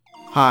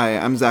Hi,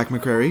 I'm Zach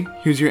McCrary.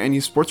 Here's your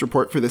NU Sports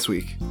Report for this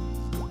week.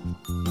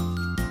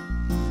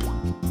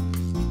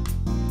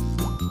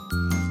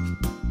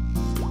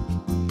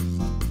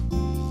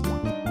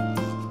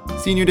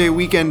 Senior Day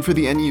weekend for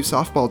the NU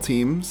softball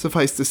team.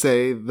 Suffice to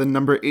say, the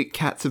number 8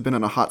 Cats have been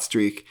on a hot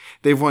streak.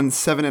 They've won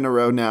 7 in a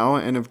row now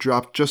and have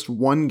dropped just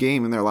 1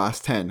 game in their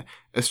last 10,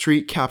 a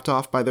streak capped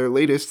off by their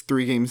latest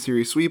 3-game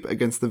series sweep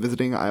against the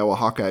visiting Iowa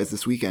Hawkeyes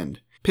this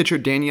weekend. Pitcher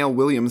Danielle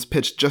Williams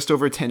pitched just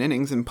over 10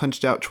 innings and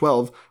punched out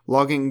 12,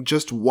 logging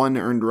just 1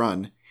 earned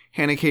run.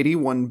 Hannah Katie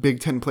won Big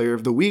Ten Player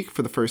of the Week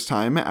for the first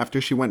time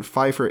after she went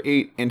 5 for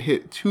 8 and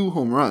hit 2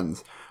 home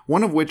runs,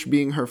 one of which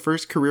being her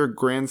first career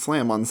Grand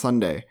Slam on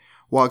Sunday.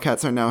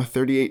 Wildcats are now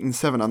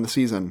 38-7 on the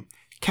season.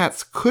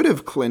 Cats could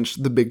have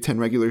clinched the Big Ten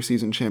regular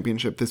season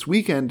championship this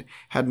weekend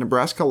had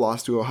Nebraska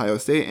lost to Ohio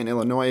State and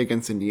Illinois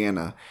against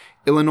Indiana.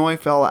 Illinois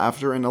fell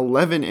after an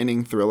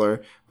 11-inning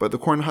thriller, but the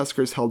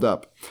Cornhuskers held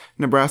up.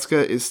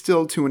 Nebraska is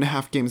still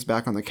 2.5 games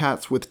back on the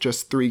Cats with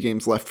just 3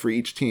 games left for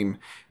each team,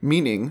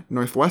 meaning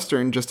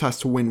Northwestern just has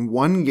to win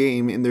 1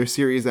 game in their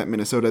series at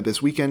Minnesota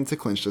this weekend to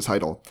clinch the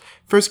title.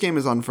 First game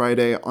is on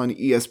Friday on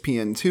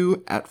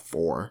ESPN2 at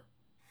 4.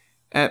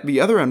 At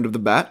the other end of the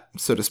bat,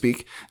 so to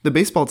speak, the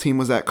baseball team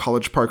was at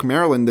College Park,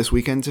 Maryland this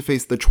weekend to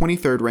face the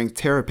 23rd-ranked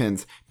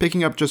Terrapins,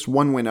 picking up just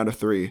 1 win out of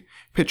 3.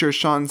 Pitcher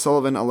Sean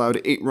Sullivan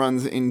allowed 8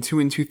 runs in 2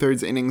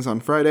 2/3 innings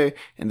on Friday,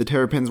 and the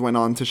Terrapins went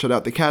on to shut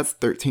out the Cats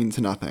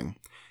 13-0.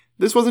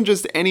 This wasn't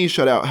just any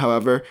shutout,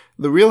 however.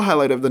 The real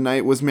highlight of the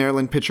night was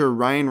Maryland pitcher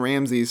Ryan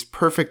Ramsey's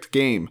perfect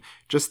game,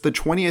 just the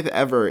 20th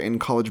ever in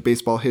college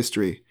baseball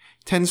history.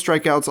 10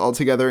 strikeouts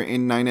altogether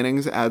in 9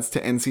 innings adds to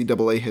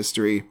NCAA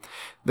history.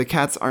 The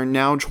Cats are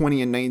now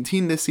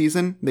 20-19 this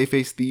season. They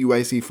face the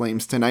UIC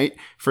Flames tonight,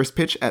 first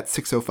pitch at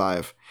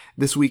 6:05.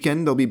 This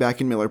weekend, they'll be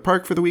back in Miller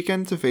Park for the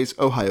weekend to face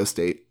Ohio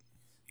State.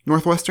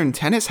 Northwestern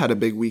tennis had a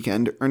big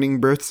weekend, earning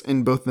berths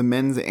in both the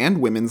men's and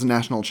women's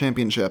national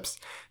championships.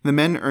 The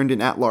men earned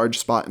an at-large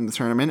spot in the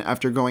tournament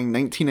after going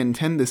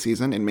 19-10 this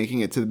season and making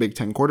it to the Big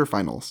Ten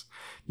quarterfinals.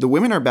 The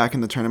women are back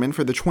in the tournament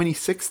for the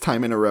 26th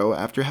time in a row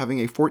after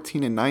having a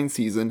 14-9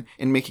 season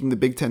and making the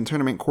Big Ten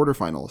tournament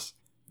quarterfinals.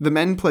 The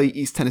men play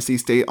East Tennessee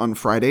State on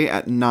Friday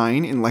at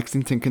 9 in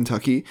Lexington,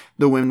 Kentucky.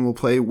 The women will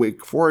play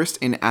Wake Forest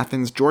in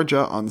Athens,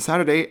 Georgia on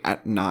Saturday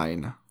at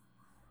 9.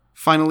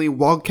 Finally,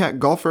 Wildcat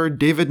golfer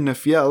David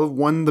Nefiel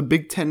won the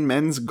Big Ten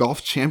Men's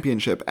Golf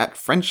Championship at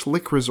French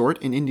Lick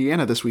Resort in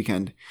Indiana this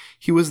weekend.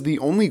 He was the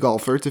only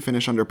golfer to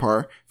finish under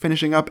par,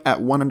 finishing up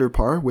at 1 under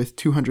par with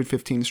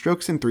 215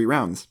 strokes in 3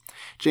 rounds.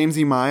 James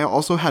Imai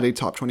also had a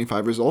top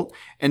 25 result,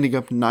 ending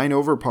up 9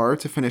 over par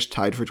to finish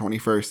tied for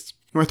 21st.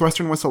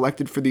 Northwestern was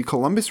selected for the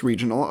Columbus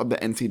Regional of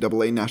the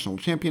NCAA National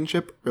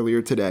Championship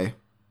earlier today.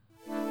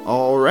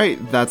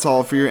 Alright, that's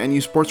all for your NU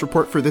Sports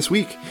Report for this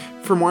week.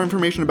 For more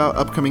information about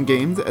upcoming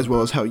games, as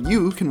well as how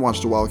you can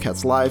watch the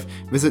Wildcats live,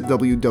 visit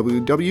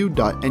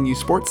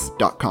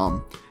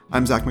www.nusports.com.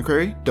 I'm Zach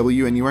McCrary,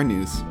 WNUR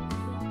News.